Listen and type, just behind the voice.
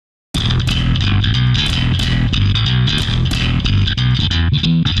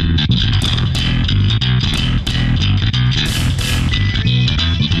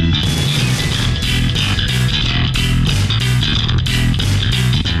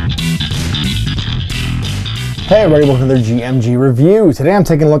Hey everybody, welcome to the GMG review. Today I'm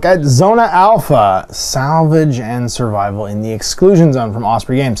taking a look at Zona Alfa, Salvage and Survival in the Exclusion Zone from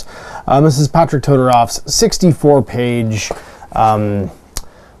Osprey Games. This is Patrick Todorov's 64-page,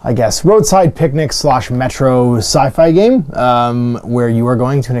 I guess, Roadside Picnic / Metro sci-fi game, where you are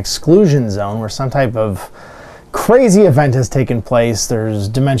going to an exclusion zone where some type of crazy event has taken place. There's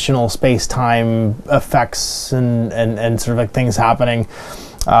dimensional space-time effects and sort of like things happening.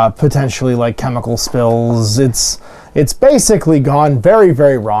 Potentially like chemical spills. It's basically gone very,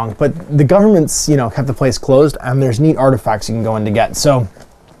 very wrong, but the government's, kept the place closed, and there's neat artifacts you can go in to get. So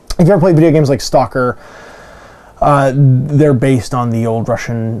if you ever played video games like STALKER, they're based on the old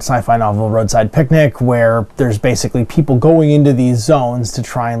Russian sci-fi novel Roadside Picnic, where there's basically people going into these zones to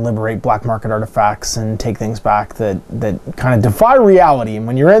try and liberate black market artifacts and take things back that kind of defy reality. And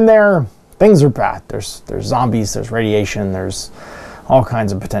when you're in there, things are bad. There's zombies, there's radiation, there's all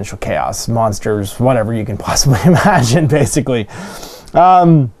kinds of potential chaos, monsters, whatever you can possibly imagine, basically. It's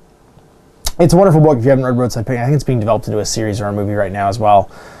a wonderful book if you haven't read Roadside Picnic. I think it's being developed into a series or a movie right now as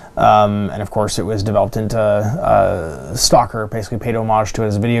well. And of course it was developed into Stalker, basically paid homage to it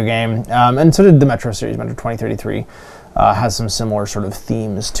as a video game. And so did the Metro series, Metro 2033, has some similar sort of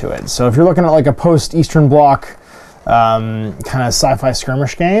themes to it. So if you're looking at like a post-Eastern Bloc kind of sci-fi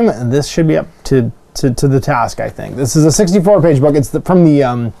skirmish game, this should be up to the task, I think. This is a 64-page book. It's from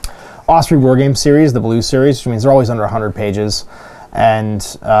the Osprey Wargames Series, the Blue Series, which means they're always under 100 pages. And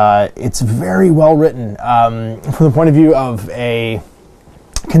it's very well written. From the point of view of a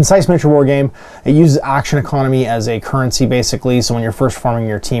concise miniature war game, it uses action economy as a currency, basically. So when you're first forming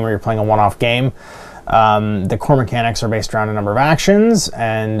your team or you're playing a one-off game, the core mechanics are based around a number of actions,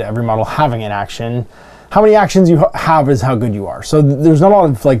 and every model having an action. How many actions you have is how good you are. So there's not a lot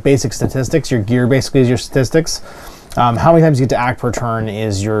of like basic statistics. Your gear basically is your statistics. How many times you get to act per turn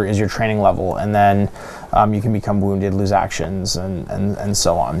is your training level, and then you can become wounded, lose actions, and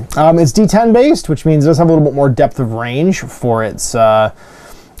so on. It's D10 based, which means it does have a little bit more depth of range for its stat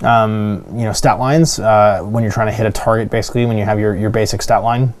lines when you're trying to hit a target. Basically, when you have your basic stat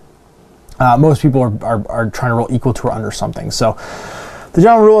line, most people are trying to roll equal to or under something. So the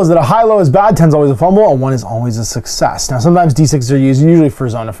general rule is that a high-low is bad, 10's always a fumble, and 1 is always a success. Now, sometimes D6s are used, usually for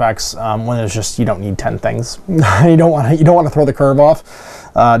zone effects, when there's just, you don't need 10 things. you don't want to throw the curve off.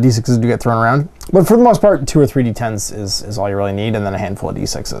 D6s do get thrown around. But for the most part, 2 or 3 D10s is all you really need, and then a handful of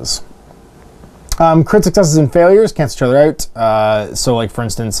D6s. Crit successes and failures cancel each other out. So, like, for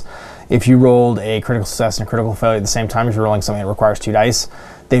instance, if you rolled a critical success and a critical failure at the same time, if you're rolling something that requires 2 dice,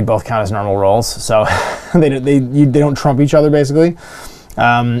 they both count as normal rolls. So they don't trump each other, basically.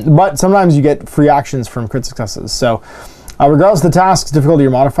 But sometimes you get free actions from crit successes. So regardless of the task's difficulty or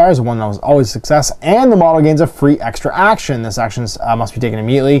modifiers, the one that was always a success, and the model gains a free extra action. This action must be taken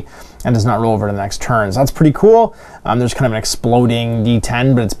immediately and does not roll over to the next turn. So that's pretty cool. There's kind of an exploding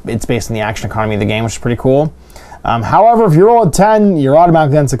D10, but it's based on the action economy of the game, which is pretty cool. However, if you roll a 10, you're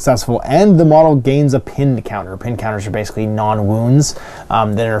automatically unsuccessful, and the model gains a pinned counter. Pinned counters are basically non-wounds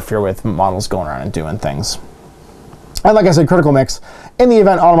that interfere with models going around and doing things. And like I said, critical mix. In the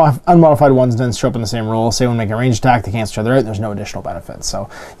event unmodified ones then show up in the same rule, say when making a ranged attack, they cancel each other out, there's no additional benefits. So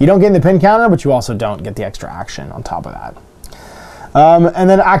you don't get the pin counter, but you also don't get the extra action on top of that. And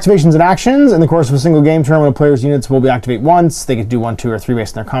then activations and actions. In the course of a single game turn, when a player's units will be activate once, they can do 1, 2, or 3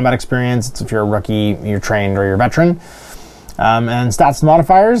 based on their combat experience. It's if you're a rookie, you're trained, or you're a veteran. And stats and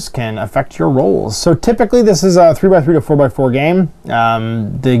modifiers can affect your rolls. So typically this is a 3x3 to 4x4 game.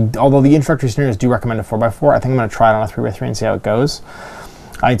 Although the introductory scenarios do recommend a 4x4, I think I'm going to try it on a 3x3 and see how it goes.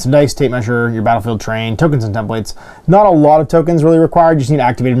 I need some dice, tape measure, your battlefield terrain, tokens and templates. Not a lot of tokens really required. You just need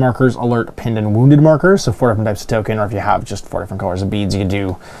activated markers, alert, pinned, and wounded markers. So 4 different types of token, or if you have just 4 different colors of beads, you can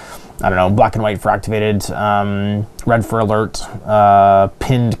do, I don't know, black and white for activated, red for alert,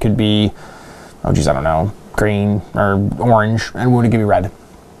 pinned could be, oh geez, I don't know, green or orange, and wounded could be red.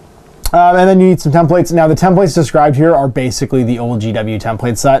 And then you need some templates. Now the templates described here are basically the old GW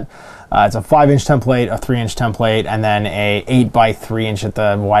template set. It's a 5-inch template, a 3-inch template, and then a 8x3-inch at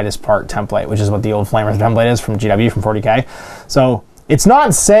the widest part template, which is what the old Flamer template is from GW, from 40K. So it's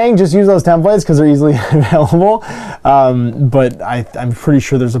not saying just use those templates because they're easily available, but I'm pretty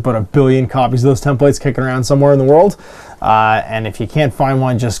sure there's about 1 billion copies of those templates kicking around somewhere in the world. And if you can't find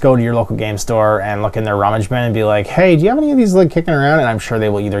one, just go to your local game store and look in their rummage bin and be like, hey, do you have any of these like kicking around? And I'm sure they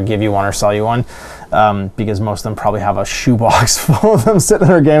will either give you one or sell you one, because most of them probably have a shoebox full of them sitting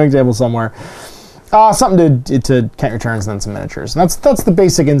at their gaming table somewhere. Something to count your turns and then some miniatures. And that's the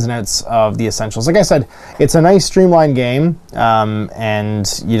basic ins and outs of the essentials. Like I said, it's a nice streamlined game,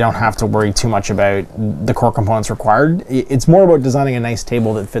 and you don't have to worry too much about the core components required. It's more about designing a nice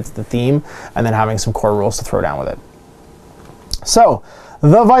table that fits the theme and then having some core rules to throw down with it. So,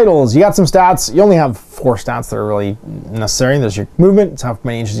 the vitals, you got some stats. You only have 4 stats that are really necessary. There's your movement, it's how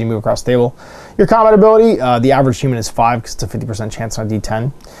many inches you move across the table. Your combat ability, the average human is 5 because it's a 50% chance on a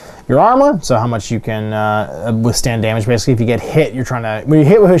D10. Your armor, so how much you can withstand damage. Basically, if you get hit, you're trying to, when you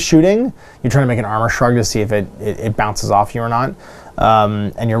hit with his shooting, you're trying to make an armor shrug to see if it bounces off you or not.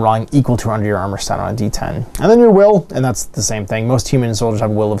 And you're rolling equal to or under your armor stat on a D10. And then your will, and that's the same thing. Most human soldiers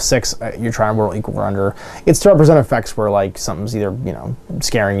have a will of 6. You're trying to roll equal or under. It's to represent effects where like something's either, you know,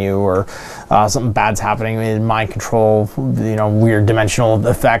 scaring you or something bad's happening, mind control, you know, weird dimensional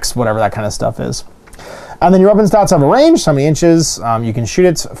effects, whatever that kind of stuff is. And then your weapon stats have a range, so how many inches you can shoot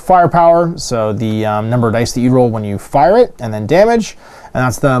it. Firepower, so the number of dice that you roll when you fire it, and then damage. And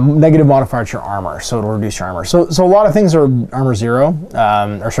that's the negative modifier to your armor, so it'll reduce your armor. So a lot of things are armor 0,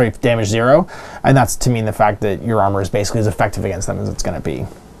 or sorry, damage 0, and that's to mean the fact that your armor is basically as effective against them as it's going to be.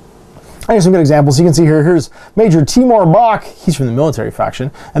 Here's some good examples. You can see here, here's Major Timur Bach. He's from the military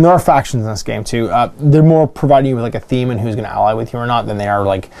faction, and there are factions in this game too. They're more providing you with like a theme and who's going to ally with you or not than they are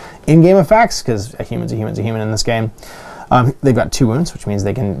like in-game effects, because a human's a human in this game. They've got 2 wounds, which means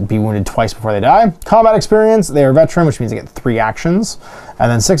they can be wounded twice before they die. Combat experience, they are a veteran, which means they get 3 actions.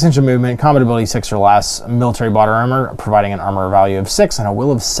 And then 6 inch of movement, combat ability 6 or less, military body armor, providing an armor value of 6 and a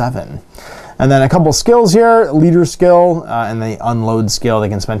will of 7. And then a couple skills here, leader skill and the unload skill. They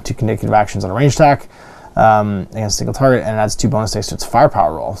can spend 2 consecutive actions on a range attack against a single target, and it adds 2 bonus dice to its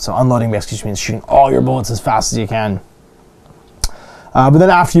firepower roll. So unloading basically just means shooting all your bullets as fast as you can. But then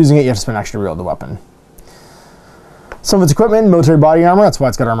after using it, you have to spend action to reload the weapon. Some of its equipment, military body armor, that's why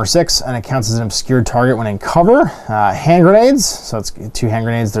it's got armor 6, and it counts as an obscured target when in cover. Hand grenades, so it's 2 hand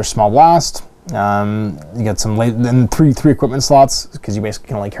grenades, they're small blast. You get some then three equipment slots, because you basically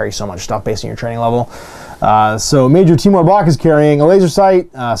can only carry so much stuff based on your training level. So Major Timur Bach is carrying a laser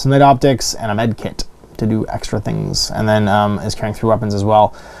sight, some night optics, and a med kit to do extra things. And then is carrying 3 weapons as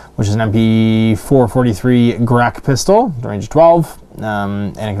well, which is an MP443 Grek pistol, the range of 12,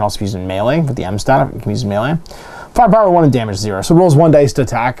 and it can also be used in melee with the M stat. It can be used in melee. Firepower 1 and damage 0. So it rolls 1 dice to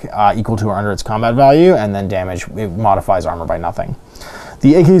attack equal to or under its combat value, and then damage, it modifies armor by nothing.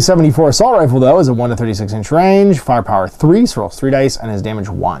 The AK-74 assault rifle, though, is a 1 to 36 inch range, firepower 3, so rolls 3 dice, and is damage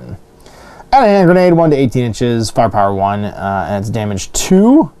 1. And a hand grenade, 1 to 18 inches, firepower 1, and it's damage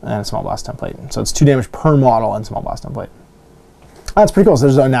 2, and a small blast template. So it's 2 damage per model and small blast template. That's pretty cool. So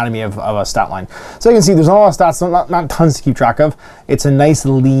there's an anatomy of a stat line. So you can see there's not a lot of stats, not tons to keep track of. It's a nice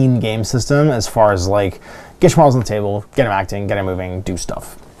lean game system as far as like, get your models on the table, get them acting, get them moving, do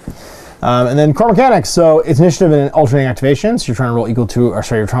stuff. And then core mechanics. So it's initiative and alternating activation. So you're trying to roll equal to, or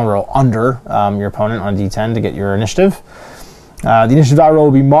sorry, you're trying to roll under your opponent on a D10 to get your initiative. The initiative die roll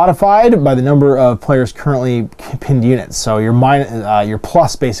will be modified by the number of players currently pinned units. So your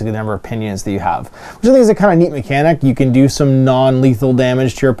plus basically the number of pinned units that you have, which I think is a kind of neat mechanic. You can do some non-lethal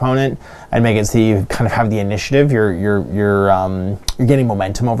damage to your opponent and make it so you kind of have the initiative. You're gaining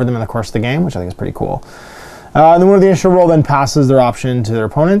momentum over them in the course of the game, which I think is pretty cool. And then one of the initial roll then passes their option to their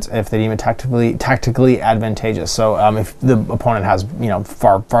opponent if they deem it tactically advantageous. So if the opponent has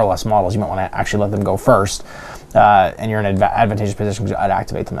far less models, you might want to actually let them go first, and you're in an advantageous position to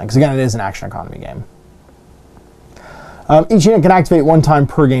activate them then. Because again, it is an action economy game. Each unit can activate 1 time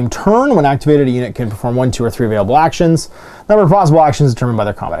per game turn. When activated, a unit can perform 1, 2, or 3 available actions. Number of possible actions determined by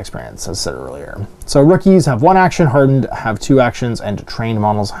their combat experience, as said earlier. So rookies have 1 action, hardened have 2 actions, and trained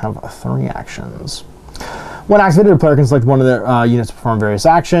models have 3 actions. When activated, a player can select one of their units to perform various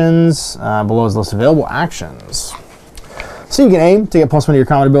actions. Below is the list of available actions. So you can aim to get +1 to your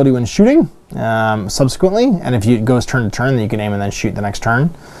combat ability when shooting subsequently, and if it goes turn to turn, then you can aim and then shoot the next turn.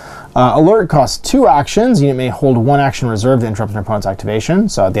 Alert costs 2 actions. Unit may hold 1 action reserved to interrupt an opponent's activation.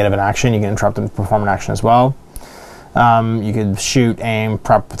 So at the end of an action, you can interrupt and perform an action as well. You could shoot, aim,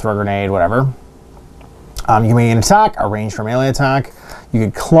 prep, throw a grenade, whatever. You can make an attack, a range for melee attack. You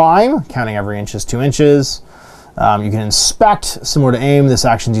could climb, counting every inch is 2 inches. You can inspect, similar to aim. This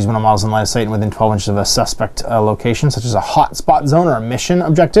action is used when a model is in line of sight and within 12 inches of a suspect location, such as a hotspot zone or a mission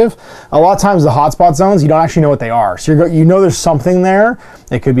objective. A lot of times the hotspot zones, you don't actually know what they are. So you know there's something there.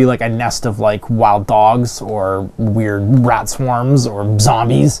 It could be like a nest of like wild dogs or weird rat swarms or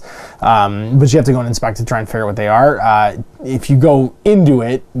zombies. But you have to go and inspect to try and figure out what they are. If you go into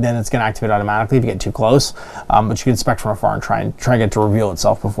it, then it's going to activate automatically if you get too close. But you can inspect from afar and try and get it to reveal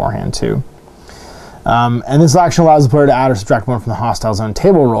itself beforehand too. And this action allows the player to add or subtract 1 from the hostile zone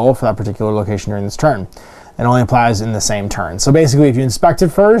table roll for that particular location during this turn. It only applies in the same turn. So basically, if you inspect it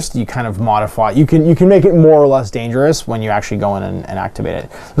first, you kind of modify. You can make it more or less dangerous when you actually go in and activate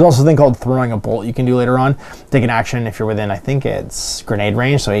it. There's also a thing called throwing a bolt you can do later on. Take an action if you're within, I think it's grenade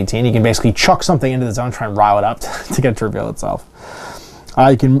range, so 18. You can basically chuck something into the zone, try and rile it up to get it to reveal itself.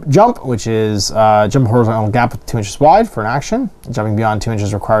 You can jump, which is jump a horizontal gap 2 inches wide for an action. Jumping beyond 2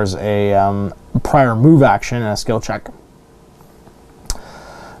 inches requires a prior move action and a skill check.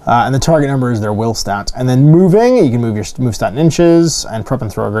 And the target number is their will stat. And then moving, you can move your move stat in inches, and prep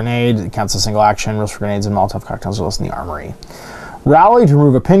and throw a grenade. It counts as a single action. Rules for grenades and Molotov cocktails are listed in the armory. Rally to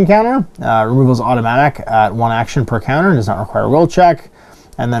remove a pin counter. Removal is automatic at 1 action per counter and does not require a will check.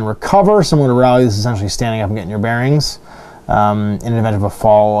 And then recover, similar to rally, this is essentially standing up and getting your bearings. In an event of a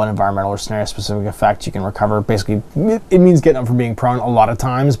fall, an environmental or scenario-specific effect, you can recover. Basically, it means getting up from being prone a lot of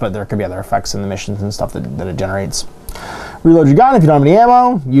times, but there could be other effects in the missions and stuff that it generates. Reload your gun if you don't have any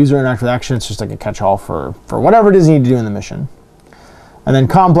ammo. Use or interact with action. It's just like a catch-all for whatever it is you need to do in the mission. And then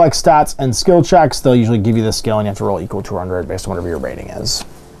complex stats and skill checks, they'll usually give you the skill and you have to roll equal to or under it based on whatever your rating is.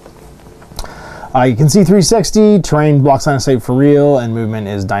 You can see 360, terrain blocks line of sight for real, and movement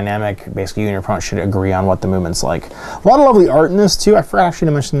is dynamic. Basically, you and your opponent should agree on what the movement's like. A lot of lovely art in this, too. I forgot actually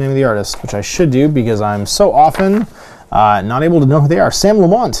to mention the name of the artist, which I should do because I'm so often not able to know who they are. Sam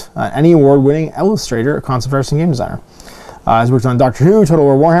Lamont, Emmy award-winning illustrator, concept artist, and game designer. He's worked on Doctor Who, Total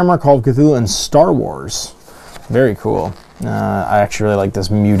War Warhammer, Call of Cthulhu, and Star Wars. Very cool. I actually really like this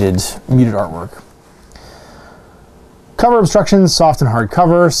muted artwork. Cover obstructions, soft and hard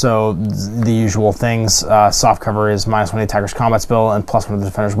cover, so the usual things. Soft cover is -1 the attacker's combat spell and +1 the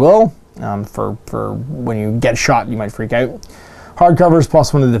defender's will. For when you get shot, you might freak out. Hard cover is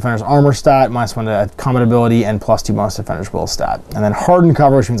 +1 the defender's armor stat, -1 the combat ability, and +2 bonus defender's will stat. And then hardened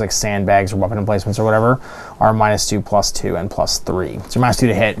cover, which means like sandbags or weapon emplacements or whatever, are -2, +2, and +3. So -2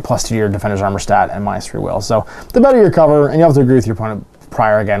 to hit, +2 to your defender's armor stat, and -3 will. So the better your cover, and you have to agree with your opponent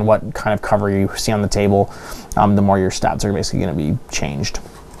prior, again, what kind of cover you see on the table, the more your stats are basically going to be changed.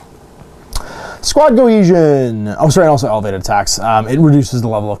 Squad cohesion. Oh, sorry, and also elevated attacks. It reduces the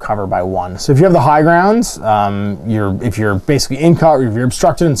level of cover by 1. So if you have the high grounds, if you're basically in cover, if you're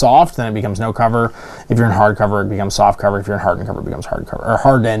obstructed and soft, then it becomes no cover. If you're in hard cover, it becomes soft cover. If you're in hardened cover, it becomes hard cover, or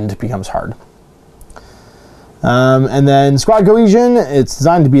hardened becomes hard. And then squad cohesion, it's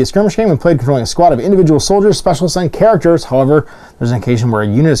designed to be a skirmish game when played controlling a squad of individual soldiers, specialists, and characters. However, there's an occasion where a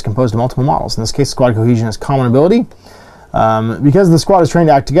unit is composed of multiple models. In this case, squad cohesion is common ability. Because the squad is trained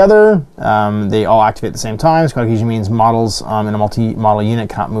to act together, they all activate at the same time. Squad cohesion means models in a multi-model unit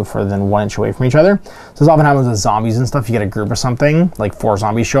cannot move further than 1 inch away from each other. So this often happens with zombies and stuff. You get a group of something, like 4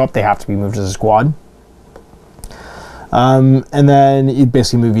 zombies show up, they have to be moved as a squad. And then you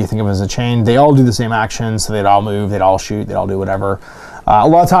basically move, you think of it as a chain. They all do the same action, so they'd all move, they'd all shoot, they'd all do whatever. A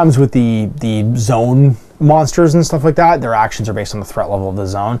lot of times with the zone monsters and stuff like that, their actions are based on the threat level of the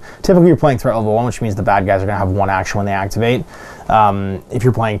zone. Typically you're playing threat level 1, which means the bad guys are going to have 1 action when they activate. If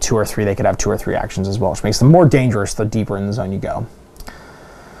you're playing 2 or 3, they could have 2 or 3 actions as well, which makes them more dangerous the deeper in the zone you go.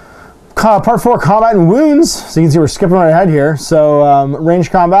 Part 4, combat and wounds. So you can see we're skipping right ahead here. So range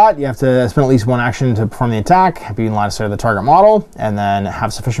combat, you have to spend at least 1 action to perform the attack, be in line of sight of the target model, and then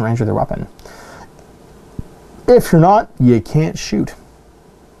have sufficient range with your weapon. If you're not, you can't shoot.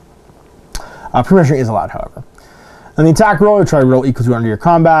 Pre-measuring is allowed, however. And the attack roll, you try to roll equal to under your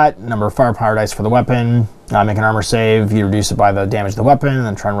combat, number of firepower dice for the weapon, make an armor save, you reduce it by the damage of the weapon, and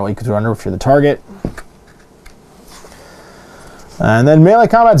then try and roll equal to under if you're the target. And then melee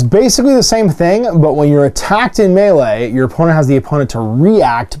combat's basically the same thing, but when you're attacked in melee, your opponent has the opponent to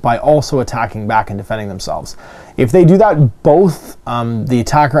react by also attacking back and defending themselves. If they do that, both the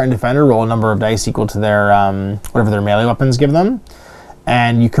attacker and defender roll a number of dice equal to their whatever their melee weapons give them,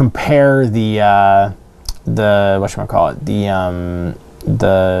 and you compare the whatchamacallit,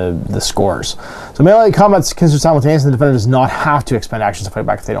 the scores. So melee combat's considered simultaneous, and the defender does not have to expend actions to fight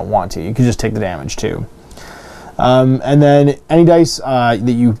back if they don't want to. You can just take the damage too. And then any dice that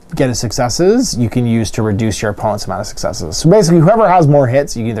you get as successes, you can use to reduce your opponent's amount of successes. So basically, whoever has more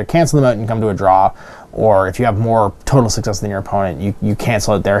hits, you can either cancel them out and come to a draw, or if you have more total success than your opponent, you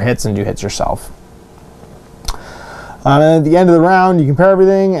cancel out their hits and do hits yourself. And at the end of the round, you compare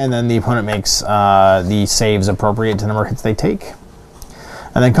everything, and then the opponent makes the saves appropriate to the number of hits they take.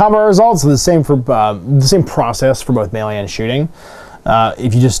 And then combat results are the same for the same process for both melee and shooting.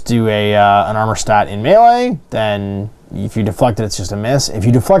 If you just do an armor stat in melee, then if you deflect it, it's just a miss. If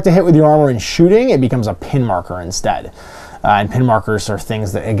you deflect a hit with your armor in shooting, it becomes a pin marker instead. And pin markers are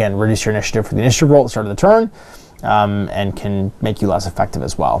things that, again, reduce your initiative for the initiative roll at the start of the turn, and can make you less effective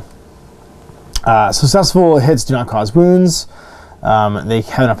as well. Successful hits do not cause wounds. They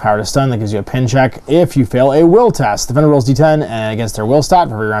have enough power to stun. That gives you a pin check. If you fail a will test, defender rolls d10 and against their will stat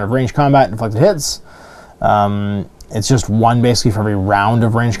for every round of ranged combat and deflected hits. It's just one basically for every round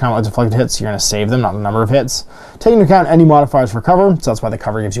of ranged combat with deflected hits. You're going to save them, not the number of hits. Taking into account any modifiers for cover, so that's why the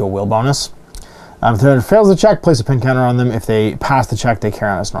cover gives you a will bonus. If the defender fails the check, place a pin counter on them. If they pass the check, they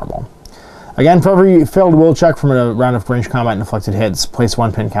carry on as normal. Again, for every failed will check from a round of ranged combat and deflected hits, place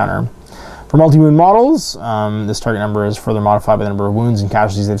one pin counter. For multi-wound models, this target number is further modified by the number of wounds and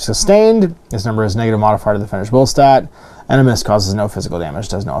casualties they've sustained. This number is negative modifier to the defender's will stat, and a miss causes no physical damage,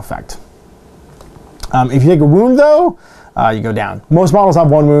 does no effect. If you take a wound, though, you go down. Most models have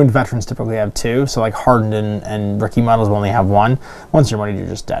one wound. Veterans typically have two, so like hardened and rookie models will only have one. Once you're wounded, you're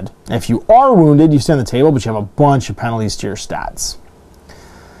just dead. If you are wounded, you stay on the table, but you have a bunch of penalties to your stats.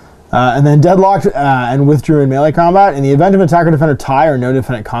 And then deadlocked and withdrew in melee combat. In the event of an attacker-defender tie or no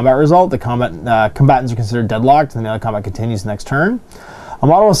defendant combat result, the combatants are considered deadlocked, and the melee combat continues the next turn. A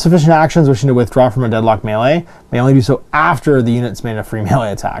model with sufficient actions wishing to withdraw from a deadlocked melee may only do so after the unit's made a free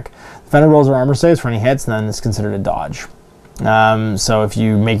melee attack. Defender rolls or armor saves for any hits, and then it's considered a dodge. So if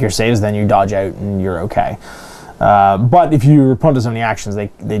you make your saves, then you dodge out and you're okay. But if your opponent does any actions,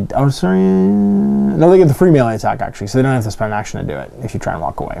 they get the free melee attack actually, so they don't have to spend an action to do it if you try and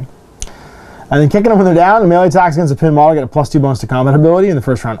walk away. And then kicking them when they're down, melee attacks against a pinned model get a +2 bonus to combat ability in the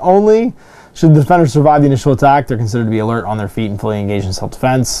first round only. Should the defender survive the initial attack, they're considered to be alert on their feet and fully engaged in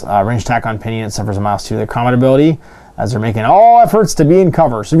self-defense. Ranged attack on pin units suffers a -2 to their combat ability, as they're making all efforts to be in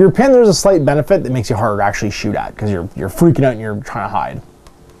cover. So if you're pinned, there's a slight benefit that makes you harder to actually shoot at, because you're freaking out and you're trying to hide.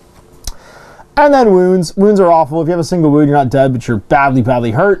 And then wounds. Wounds are awful. If you have a single wound, you're not dead, but you're badly,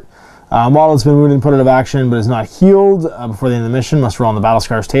 badly hurt. Model that's been wounded and put out of action but is not healed before the end of the mission must roll on the battle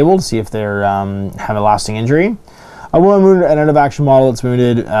scars table to see if they have a lasting injury. A wounded and out of action model that's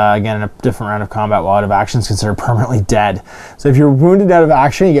wounded, again in a different round of combat while out of action, is considered permanently dead. So if you're wounded out of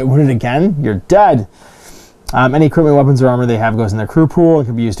action, you get wounded again, you're dead. Any equipment, weapons, or armor they have goes in their crew pool and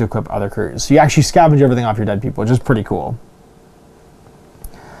can be used to equip other crews. So you actually scavenge everything off your dead people, which is pretty cool.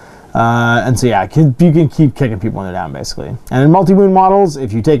 And so yeah, you can keep kicking people when they're down, basically. And in multi-wound models,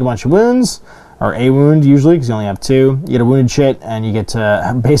 if you take a bunch of wounds, or a wound usually, because you only have two, you get a wounded shit, and you get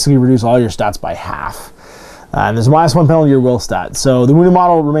to basically reduce all your stats by half. And there's a -1 penalty to your will stat. So the wounded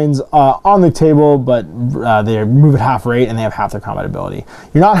model remains on the table, but they move at half rate, and they have half their combat ability.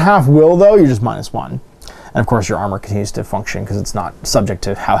 You're not half will, though, you're just -1. And of course, your armor continues to function, because it's not subject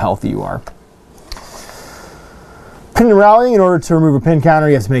to how healthy you are. Pin and rally. In order to remove a pin counter,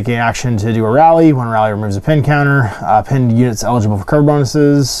 you have to make an action to do a rally. One rally removes a pin counter. Pinned units eligible for cover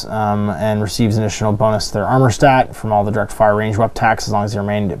bonuses and receives an additional bonus to their armor stat from all the direct fire range weapon attacks as long as they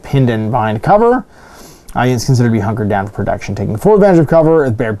remain pinned and behind cover. Units considered to be hunkered down for protection, taking full advantage of cover.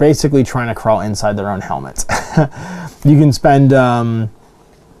 They're basically trying to crawl inside their own helmets. You can spend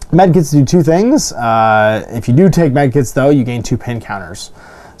medkits to do two things. If you do take medkits, though, you gain 2 pin counters.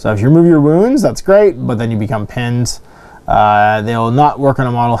 So if you remove your wounds, that's great, but then you become pinned. They'll not work on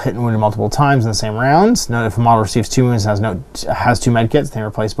a model hit and wounded multiple times in the same round. Note if a model receives 2 wounds and has 2 medkits, they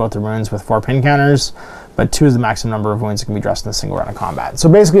replace both their wounds with 4 pin counters, but 2 is the maximum number of wounds that can be addressed in a single round of combat. So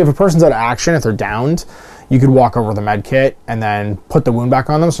basically, if a person's out of action, if they're downed, you could walk over the medkit and then put the wound back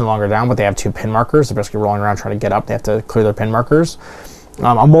on them so they're no longer down, but they have 2 pin markers. They're basically rolling around trying to get up. They have to clear their pin markers.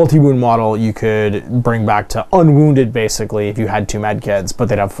 A multi-wound model you could bring back to unwounded, basically, if you had 2 medkits, but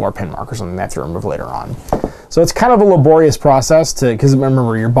they'd have 4 pin markers on them they have to remove later on. So it's kind of a laborious process, because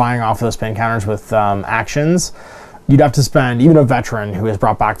remember, you're buying off those pin counters with actions. You'd have to spend, even a veteran who is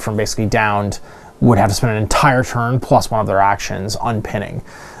brought back from basically downed, would have to spend an entire turn plus one of their actions unpinning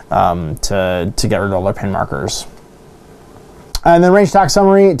to get rid of all their pin markers. And then range attack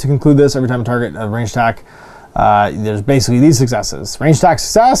summary. To conclude this, every time a target range attack, there's basically these successes. Range attack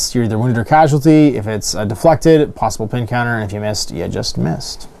success, you're either wounded or casualty. If it's deflected, possible pin counter, and if you missed, you just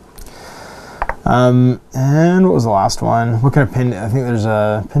missed. And what was the last one? What kind of pin? I think there's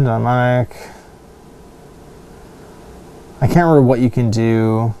a pinned automatic. I can't remember what you can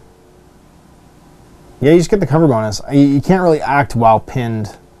do. Yeah, you just get the cover bonus. You can't really act while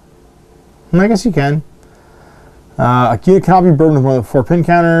pinned. I guess you can. A unit cannot be burdened with more than 4 pin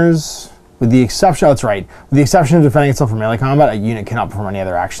counters. With the exception, that's right. With the exception of defending itself from melee combat, a unit cannot perform any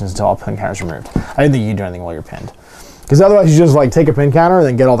other actions until all pin counters are removed. I didn't think you could do anything while you're pinned. Because otherwise you just like take a pin counter and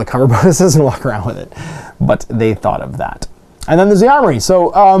then get all the cover bonuses and walk around with it. But they thought of that. And then there's the armory.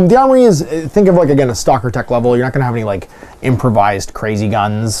 So the armory is, think of like, again, a stalker tech level. You're not going to have any like improvised crazy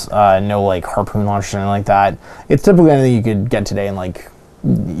guns, no like harpoon launchers or anything like that. It's typically anything you could get today in like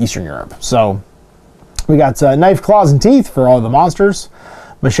Eastern Europe. So we got knife, claws, and teeth for all the monsters.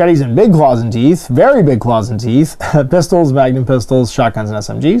 machetes and big claws and teeth, very big claws and teeth, pistols, magnum pistols, shotguns, and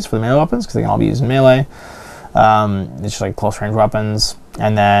SMGs for the melee weapons, because they can all be used in melee. It's just like close range weapons.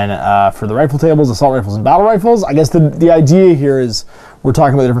 And then for the rifle tables, assault rifles and battle rifles. I guess the idea here is we're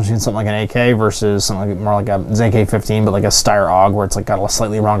talking about the difference between something like an AK versus something like, more like a AK-15, but like a Steyr AUG, where it's like got a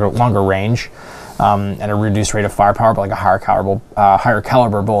slightly longer range and a reduced rate of firepower, but like a higher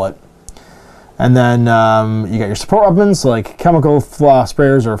caliber bullet. And then you got your support weapons, so like chemical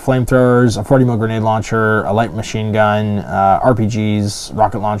sprayers or flamethrowers, a 40mm grenade launcher, a light machine gun, RPGs,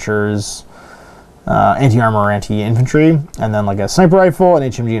 rocket launchers, anti-armor or anti-infantry, and then like a sniper rifle, an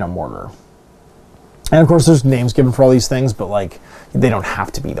HMG, and a mortar. And of course, there's names given for all these things, but like they don't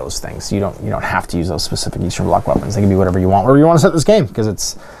have to be those things. You don't have to use those specific Eastern Bloc weapons. They can be whatever you want to set this game, because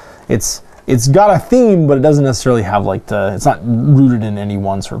it's got a theme, but it doesn't necessarily have like it's not rooted in any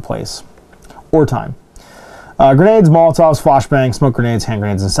one sort of place or time. Grenades, Molotovs, flashbangs, smoke grenades, hand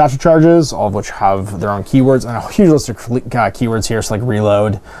grenades, and satchel charges, all of which have their own keywords, and a huge list of keywords here. So like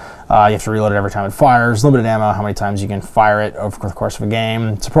reload, you have to reload it every time it fires. Limited ammo, how many times you can fire it over the course of a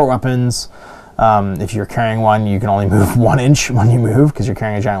game. Support weapons, if you're carrying one, you can only move 1 inch when you move because you're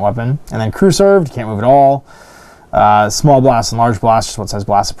carrying a giant weapon. And then crew served, you can't move at all. Small blast and large blast, just what size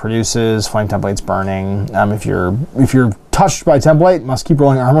blast it produces. Flame templates burning. If you're touched by a template, must keep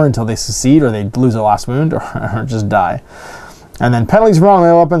rolling armor until they succeed or they lose their last wound or just die. And then penalties for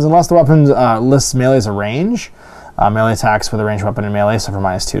melee weapons, unless the weapon lists melee as a range. Melee attacks with a ranged weapon in melee suffer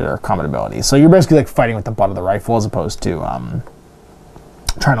 -2 to their combat ability. So you're basically like fighting with the butt of the rifle as opposed to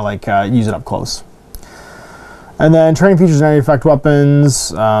trying to like use it up close. And then training features and area effect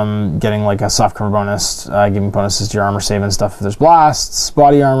weapons, getting like a soft cover bonus, giving bonuses to your armor save and stuff if there's blasts.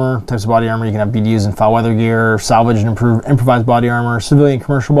 Body armor, types of body armor, you can have BDUs and foul weather gear, salvage and improvised body armor, civilian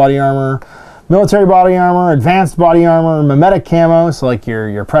commercial body armor, military body armor, advanced body armor, mimetic camo, so like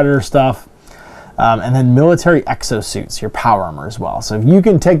your predator stuff. And then military exosuits, your power armor as well. So if you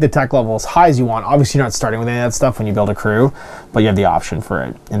can take the tech level as high as you want, obviously you're not starting with any of that stuff when you build a crew, but you have the option for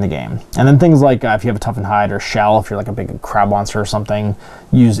it in the game. And then things like if you have a toughened hide or shell, if you're like a big crab monster or something,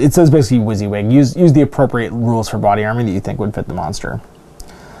 it says basically WYSIWYG, use the appropriate rules for body armor that you think would fit the monster.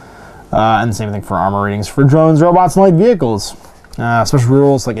 And the same thing for armor ratings for drones, robots, and light vehicles. Special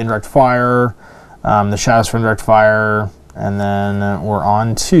rules like indirect fire, the shadows for indirect fire, and then we're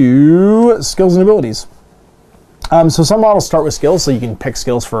on to skills and abilities. So some models start with skills, so you can pick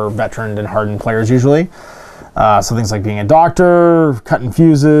skills for veteran and hardened players usually. So things like being a doctor, cutting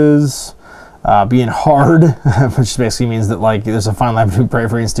fuses, being hard, which basically means that like there's a fine line between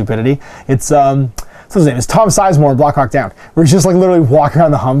bravery and stupidity. It's what's his name? It's Tom Sizemore in Black Hawk Down, where he's just like literally walking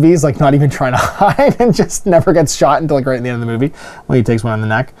around the Humvees, like not even trying to hide, and just never gets shot until like right at the end of the movie when he takes one on the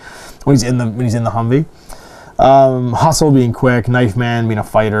neck when he's in the Humvee. Hustle, being quick, knife man, being a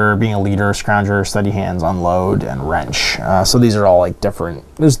fighter, being a leader, scrounger, steady hands, unload, and wrench. So these are all like different.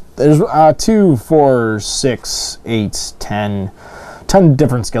 There's 2, 4, 6, 8, 10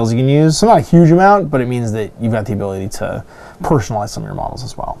 different skills you can use. So not a huge amount, but it means that you've got the ability to personalize some of your models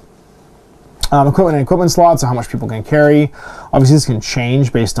as well. Equipment and equipment slots, so how much people can carry. Obviously this can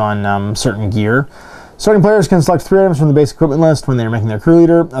change based on certain gear. Starting players can select 3 items from the base equipment list when they're making their crew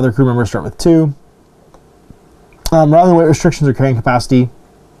leader. Other crew members start with 2. Rather than weight restrictions or carrying capacity,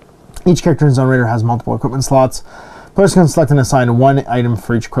 each character in Zone Raider has multiple equipment slots. Players can select and assign 1 item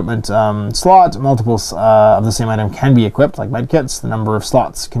for each equipment slot. Multiples of the same item can be equipped, like medkits. The number of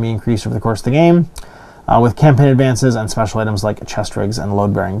slots can be increased over the course of the game, with campaign advances and special items like chest rigs and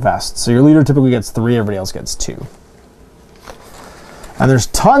load-bearing vests. So your leader typically gets 3, everybody else gets 2. And there's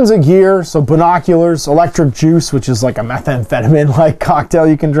tons of gear, so binoculars, electric juice, which is like a methamphetamine-like cocktail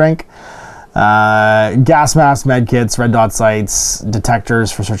you can drink. Gas masks, medkits, red dot sights,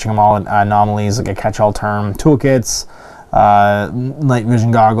 detectors for searching anomalies, like a catch-all term, toolkits, night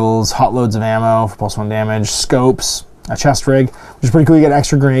vision goggles, hot loads of ammo for +1 damage, scopes, a chest rig, which is pretty cool. You get an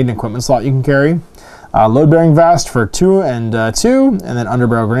extra grenade and equipment slot you can carry. Load-bearing vest for 2 and 2, and then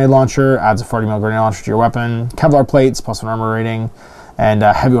underbarrel grenade launcher adds a 40mm grenade launcher to your weapon. Kevlar plates +1 armor rating. And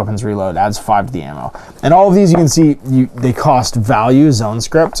heavy weapons reload adds 5 to the ammo. And all of these you can see they cost value zone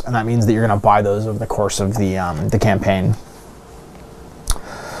script, and that means that you're going to buy those over the course of the campaign.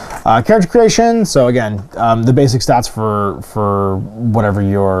 Character creation. So again, the basic stats for whatever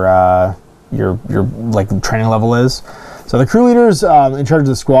your like training level is. So the crew leaders in charge of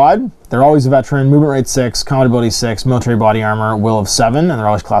the squad, they're always a veteran. Movement rate 6, combat ability 6, military body armor, will of 7, and they're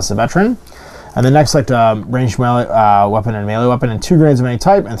always classed as a veteran. And then next, select ranged melee weapon and 2 grenades of any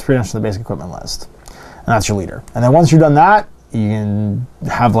type, and 3 items from the basic equipment list. And that's your leader. And then once you've done that, you can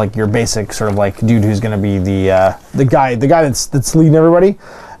have like your basic sort of like dude who's going to be the guy that's leading everybody,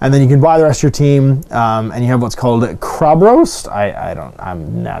 and then you can buy the rest of your team, and you have what's called crab roast.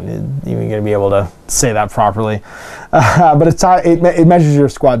 I'm not even going to be able to say that properly, but it measures your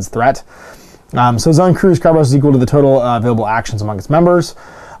squad's threat. So zone crew's crab roast is equal to the total available actions among its members.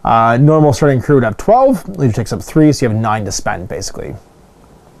 Normal starting crew would have 12. Leader takes up 3, so you have 9 to spend basically.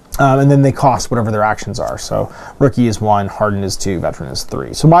 And then they cost whatever their actions are. So rookie is 1, hardened is 2, veteran is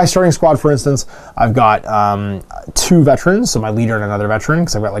 3. So my starting squad, for instance, I've got 2 veterans, so my leader and another veteran,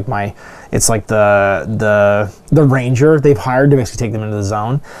 because I've got like it's like the ranger they've hired to basically take them into the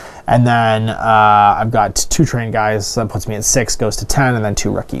zone. And then I've got 2 trained guys, so that puts me at 6, goes to 10, and then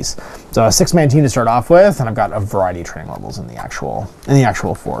 2 rookies. So a 6-man team to start off with, and I've got a variety of training levels in the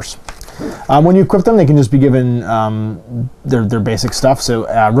actual force. When you equip them, they can just be given their basic stuff. So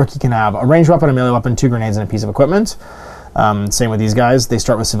rookie can have a ranged weapon, a melee weapon, 2 grenades, and a piece of equipment. Same with these guys. They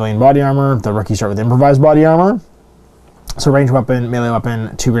start with civilian body armor. The rookies start with improvised body armor. So ranged weapon, melee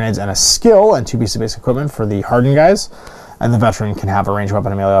weapon, 2 grenades, and a skill, and 2 pieces of basic equipment for the hardened guys. And the veteran can have a ranged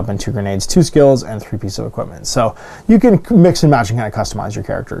weapon, a melee weapon, 2 grenades, 2 skills, and 3 pieces of equipment. So you can mix and match and kind of customize your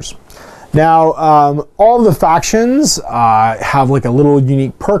characters. Now, all of the factions have like a little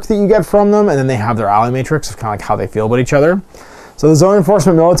unique perk that you get from them, and then they have their ally matrix of kind of like how they feel about each other. So the Zone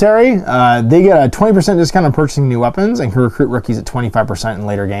Enforcement Military, they get a 20% discount on purchasing new weapons and can recruit rookies at 25% in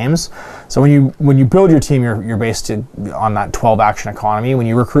later games. So when you build your team, you're based on that 12 action economy. When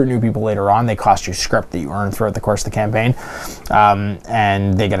you recruit new people later on, they cost you script that you earn throughout the course of the campaign,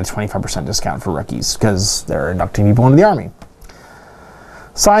 and they get a 25% discount for rookies because they're inducting people into the army.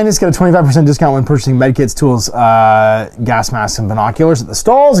 Scientists get a 25% discount when purchasing medkits, tools, gas masks, and binoculars at the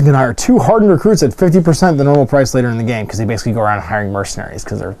stalls, and can hire 2 hardened recruits at 50% the normal price later in the game because they basically go around hiring mercenaries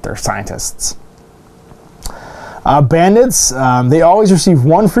because they're scientists. Bandits, they always receive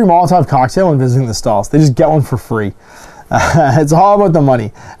 1 free Molotov cocktail when visiting the stalls. They just get one for free. It's all about the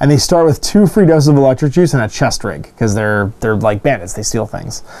money, and they start with 2 free doses of electric juice and a chest rig because they're like bandits. They steal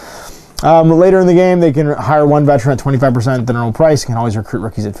things. Later in the game, they can hire 1 veteran at 25% the normal price. You can always recruit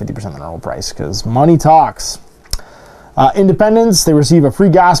rookies at 50% the normal price because money talks. Independents, they receive a free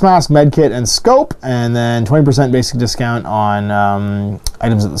gas mask, medkit, and scope, and then 20% basic discount on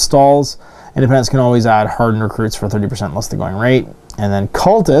items at the stalls. Independents can always add hardened recruits for 30% less the going rate. And then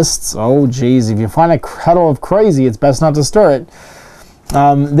cultists, oh geez, if you find a kettle of crazy, it's best not to stir it.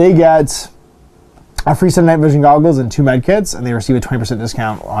 They get a free set of night vision goggles and 2 medkits, and they receive a 20%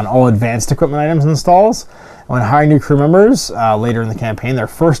 discount on all advanced equipment items in the stalls. And when hiring new crew members later in the campaign, their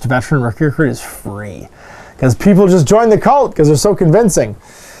first veteran rookie recruit is free because people just join the cult because they're so convincing.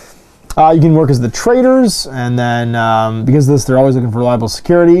 You can work as the traders, and then because of this, they're always looking for reliable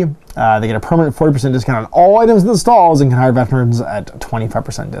security. They get a permanent 40% discount on all items in the stalls and can hire veterans at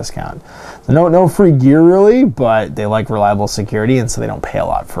 25% discount. So no free gear really, but they like reliable security, and so they don't pay a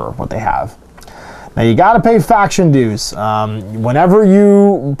lot for what they have. Now you got to pay faction dues. Whenever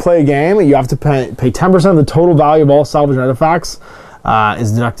you play a game, you have to pay 10% of the total value of all salvaged artifacts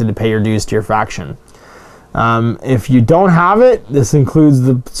is deducted to pay your dues to your faction. If you don't have it, this includes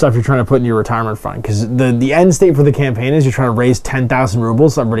the stuff you're trying to put in your retirement fund, because the end state for the campaign is you're trying to raise 10,000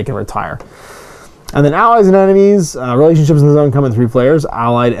 rubles so everybody can retire. And then allies and enemies, relationships in the zone come in 3 flavors: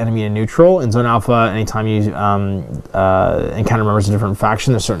 allied, enemy, and neutral. In Zona Alpha, anytime you encounter members of a different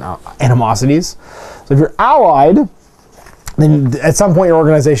faction, there's certain animosities. So if you're allied, then at some point your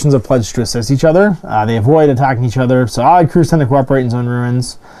organizations have pledged to assist each other. They avoid attacking each other, so allied crews tend to cooperate in zone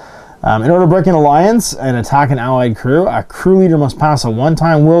ruins. In order to break an alliance and attack an allied crew, a crew leader must pass a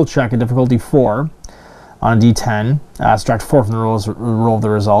one-time will check at difficulty 4 on a d10. Subtract 4 from the roll of the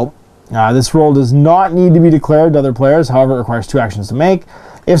result. This roll does not need to be declared to other players, however it requires 2 actions to make.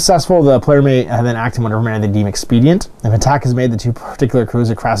 If successful, the player may then act in whatever manner they deem expedient. If attack is made, the 2 particular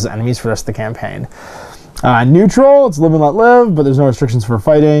crews are classed as enemies for the rest of the campaign. Neutral, it's live and let live, but there's no restrictions for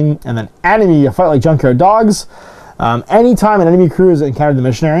fighting. And then enemy, you fight like junkyard dogs. Anytime an enemy crew is encountered in the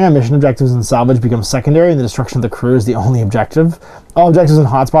mission area, mission objectives and salvage become secondary, and the destruction of the crew is the only objective. All objectives and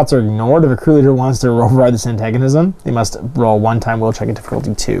hotspots are ignored. If a crew leader wants to override this antagonism, they must roll one-time will check at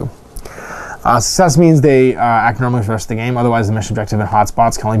difficulty 2. Success means they act normally for the rest of the game. Otherwise, the mission objective and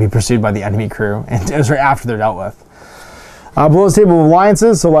hotspots can only be pursued by the enemy crew, and it's right after they're dealt with. Below this table of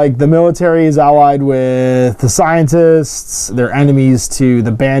alliances, so like the military is allied with the scientists, they're enemies to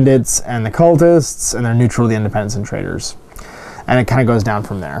the bandits and the cultists, and they're neutral to the independents and traders. And it kind of goes down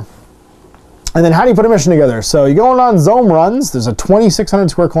from there. And then how do you put a mission together? So you're going on zone runs. There's a 2,600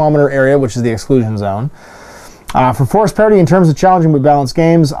 square kilometer area, which is the Exclusion Zone. For force parity, in terms of challenging but balanced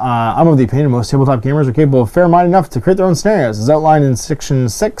games, I'm of the opinion most tabletop gamers are capable of fair-minded enough to create their own scenarios. As outlined in Section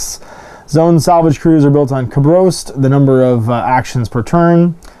 6, zone salvage crews are built on Cabrost, the number of actions per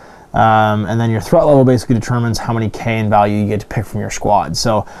turn, and then your threat level basically determines how many K in value you get to pick from your squad.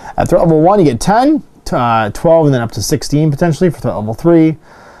 So at threat level 1, you get 10, 12, and then up to 16 potentially for threat level 3.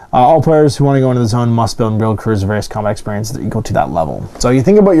 All players who want to go into the zone must build and build crews of various combat experiences that equal to that level. So you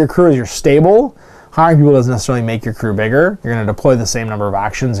think about your crew as your stable. Hiring people doesn't necessarily make your crew bigger. You're going to deploy the same number of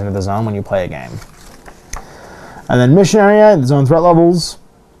actions into the zone when you play a game. And then mission area, the zone threat levels.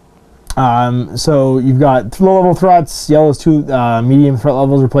 So you've got low-level threats. Yellow is 2 medium threat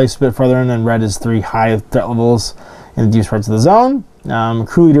levels, replaced a bit further in, and red is 3 high threat levels in the deep parts of the zone.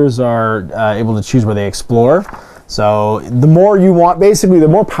 Crew leaders are able to choose where they explore. So the more you want, basically, the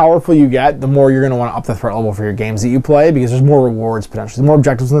more powerful you get, the more you're going to want to up the threat level for your games that you play, because there's more rewards potentially, more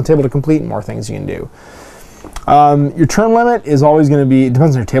objectives on the table to complete, and more things you can do. Your turn limit is always going to be, it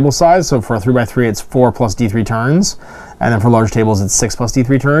depends on your table size. So for a 3x3, it's 4 plus D3 turns. And then for large tables, it's 6 plus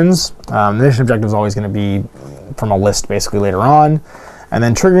D3 turns. The mission objective is always going to be from a list basically later on. And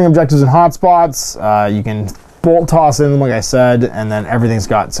then triggering objectives in hotspots, you can bolt toss in them, like I said, and then everything's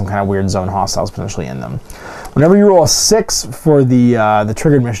got some kind of weird zone hostiles potentially in them. Whenever you roll a 6 for the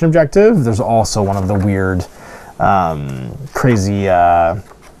triggered mission objective, there's also one of the weird, crazy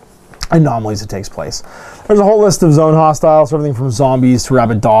anomalies that takes place. There's a whole list of zone hostiles, everything from zombies to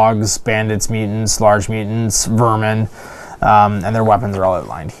rabid dogs, bandits, mutants, large mutants, vermin, and their weapons are all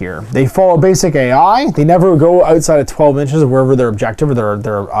outlined here. They follow basic AI. They never go outside of 12 inches of wherever their objective or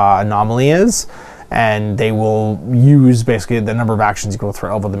their anomaly is, and they will use basically the number of actions equal to the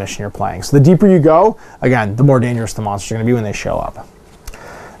threat level of the mission you're playing. So the deeper you go, again, the more dangerous the monsters are going to be when they show up.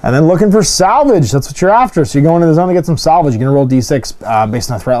 And then looking for salvage, that's what you're after. So you go into the zone to get some salvage. You're going to roll d6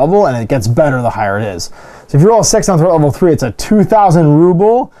 based on the threat level, and it gets better the higher it is. So if you roll a 6 on threat level 3, it's a 2,000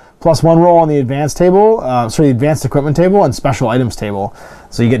 ruble plus 1 roll on the advanced table, the advanced equipment table and special items table.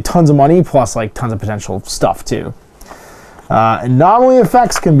 So you get tons of money plus like tons of potential stuff too. Anomaly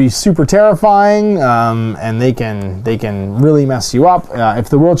effects can be super terrifying, and they can really mess you up. If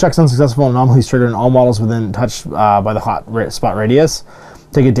the world check's unsuccessful, anomalies trigger in all models within touch by the hot spot radius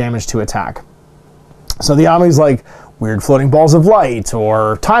take a damage to attack. So the anomalies like weird floating balls of light,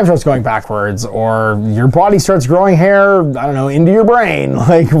 or time starts going backwards, or your body starts growing hair, I don't know, into your brain,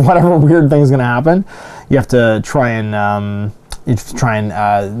 like whatever weird thing's gonna happen. You have to try and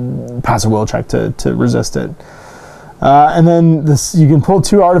pass a will check to resist it. And then you can pull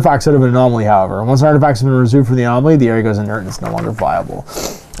 2 artifacts out of an anomaly, however. Once an artifact's been removed from the anomaly, the area goes inert and it's no longer viable.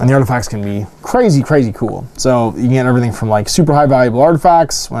 And the artifacts can be crazy, crazy cool. So you can get everything from like super high valuable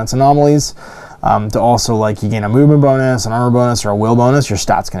artifacts when it's anomalies, to also like you gain a movement bonus, an armor bonus, or a will bonus, your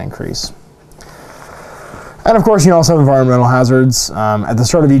stats can increase. And of course, you also have environmental hazards. At the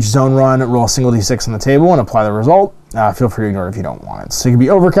start of each zone run, roll a single d6 on the table and apply the result. Feel free to ignore it if you don't want it. So it could be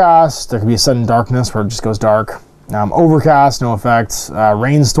overcast, there could be a sudden darkness where it just goes dark. Overcast, no effect.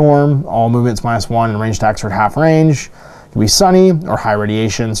 Rainstorm, all movements -1 and range attacks are at half range. It could be sunny or high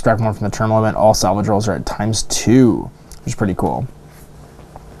radiation. Strike 1 from the turn limit. All salvage rolls are at ×2, which is pretty cool.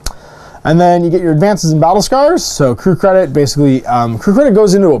 And then you get your advances and battle scars. So crew credit, basically, crew credit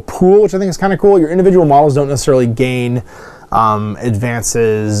goes into a pool, which I think is kind of cool. Your individual models don't necessarily gain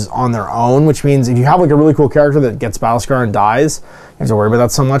advances on their own, which means if you have like a really cool character that gets battle scar and dies, you have to worry about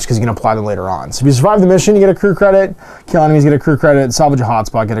that so much because you can apply them later on. So if you survive the mission, you get a crew credit. Kill enemies, get a crew credit. Salvage a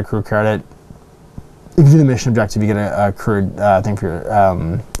hotspot, get a crew credit. If you do the mission objective, you get a crewed thing for your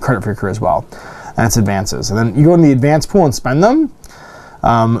credit for your crew as well, and it's advances. And then you go in the advance pool and spend them.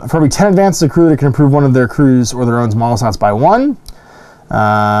 For every 10 advances, a crew that can improve one of their crews or their own model slots by 1.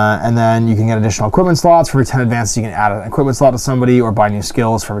 And then you can get additional equipment slots. For every 10 advances, you can add an equipment slot to somebody or buy new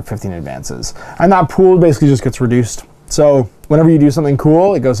skills for every 15 advances. And that pool basically just gets reduced. So whenever you do something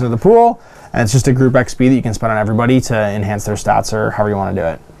cool, it goes into the pool, and it's just a group XP that you can spend on everybody to enhance their stats or however you want to do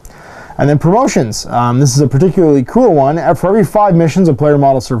it. And then promotions. This is a particularly cool one. For every 5 missions a player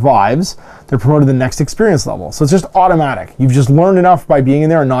model survives, they're promoted to the next experience level. So it's just automatic. You've just learned enough by being in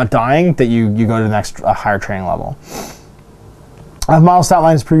there and not dying that you go to the next higher training level. If model stat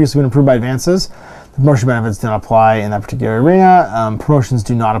line has previously been improved by advances, the promotion benefits do not apply in that particular arena. Promotions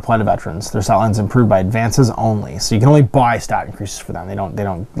do not apply to veterans. Their stat line is improved by advances only. So you can only buy stat increases for them. They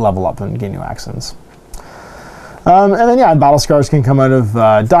don't level up and gain new accents. And then yeah, battle scars can come out of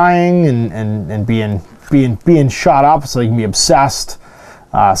dying and being shot up, so you can be obsessed,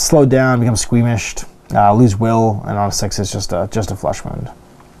 slowed down, become squeamish, lose will, and on a 6 it's just a flesh wound.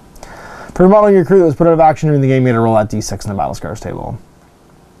 For remodeling your crew that was put out of action during the game, you had to roll that d6 in the battle scars table.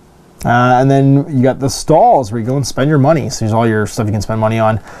 And then you got the stalls where you go and spend your money. So here's all your stuff you can spend money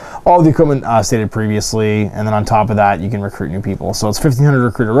on. All the equipment stated previously, and then on top of that, you can recruit new people. So it's 1,500 to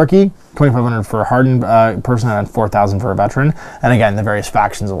recruit a rookie, 2,500 for a hardened person, and 4,000 for a veteran. And again, the various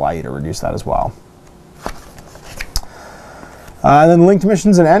factions allow you to reduce that as well. And then linked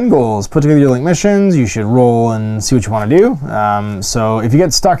missions and end goals. Put together your linked missions. You should roll and see what you want to do. So if you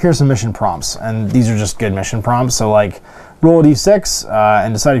get stuck, here's some mission prompts, and these are just good mission prompts. So like, roll a d6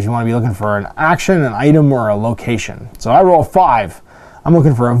 and decide if you want to be looking for an action, an item, or a location. So I roll a 5. I'm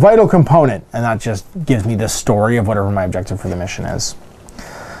looking for a vital component, and that just gives me the story of whatever my objective for the mission is.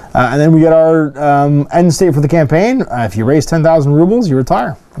 And then we get our end state for the campaign. If you raise 10,000 rubles, you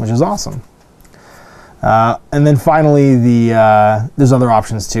retire, which is awesome. And then finally, there's other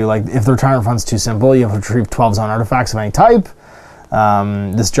options too. Like if the retirement fund's too simple, you have to retrieve 12 zone artifacts of any type.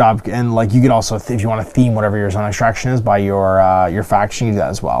 This job, and like you could also, if you want to theme whatever your zone extraction is by your faction, you do that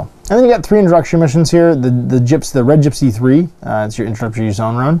as well. And then you got 3 introductory missions here. The Red Gypsy 3, it's your introductory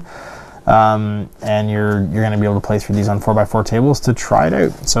zone run, and you're going to be able to play through these on 4x4 tables to try it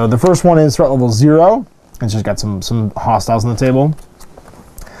out. So the first one is threat level 0. It's just got some hostiles on the table.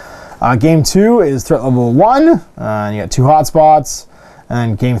 Game 2 is threat level 1, and you got 2 hotspots.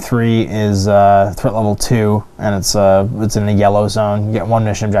 And game 3 is threat level 2, and it's in a yellow zone. You get 1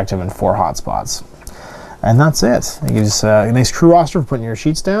 mission objective and 4 hotspots. And that's it. It gives a nice crew roster for putting your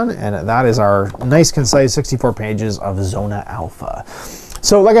sheets down, and that is our nice, concise 64 pages of Zona Alpha.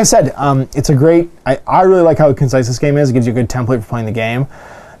 So like I said, it's a great, I really like how concise this game is. It gives you a good template for playing the game.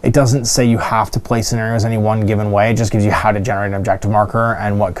 It doesn't say you have to play scenarios any one given way. It just gives you how to generate an objective marker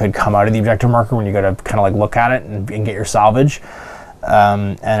and what could come out of the objective marker when you go to kind of like look at it and get your salvage.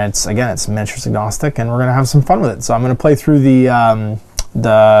 And it's miniatures agnostic, and we're gonna have some fun with it. So I'm gonna play through the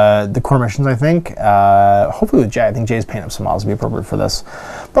core missions, I think. Hopefully with Jay. I think Jay's painting up some models to be appropriate for this.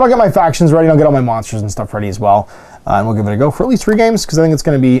 But I'll get my factions ready, and I'll get all my monsters and stuff ready as well. And we'll give it a go for at least 3 games, because I think it's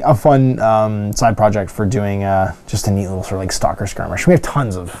going to be a fun side project for doing just a neat little sort of like stalker skirmish. We have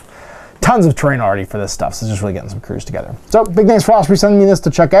tons of terrain already for this stuff, so just really getting some crews together. So big thanks for Osprey sending me this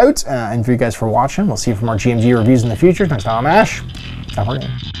to check out, and for you guys for watching. We'll see you for more GMG reviews in the future. Next time, I'm Ash. Have a good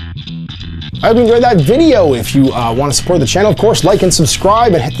one. I hope you enjoyed that video. If you want to support the channel, of course, like and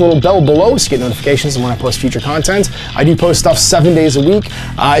subscribe and hit the little bell below so you get notifications when I post future content. I do post stuff 7 days a week.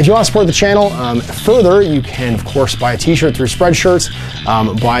 If you want to support the channel further, you can, of course, buy a t-shirt through Spreadshirts,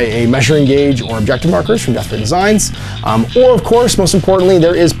 buy a measuring gauge or objective markers from Desperate Designs, or, of course, most importantly,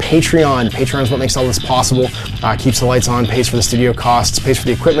 there is Patreon. Patreon is what makes all this possible, keeps the lights on, pays for the studio costs, pays for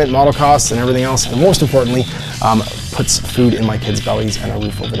the equipment, model costs, and everything else, and most importantly, puts food in my kids' bellies and a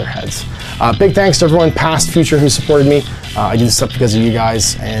roof over their heads. Big thanks to everyone, past, future, who supported me. I do this stuff because of you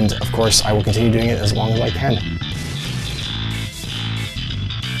guys, and of course, I will continue doing it as long as I can.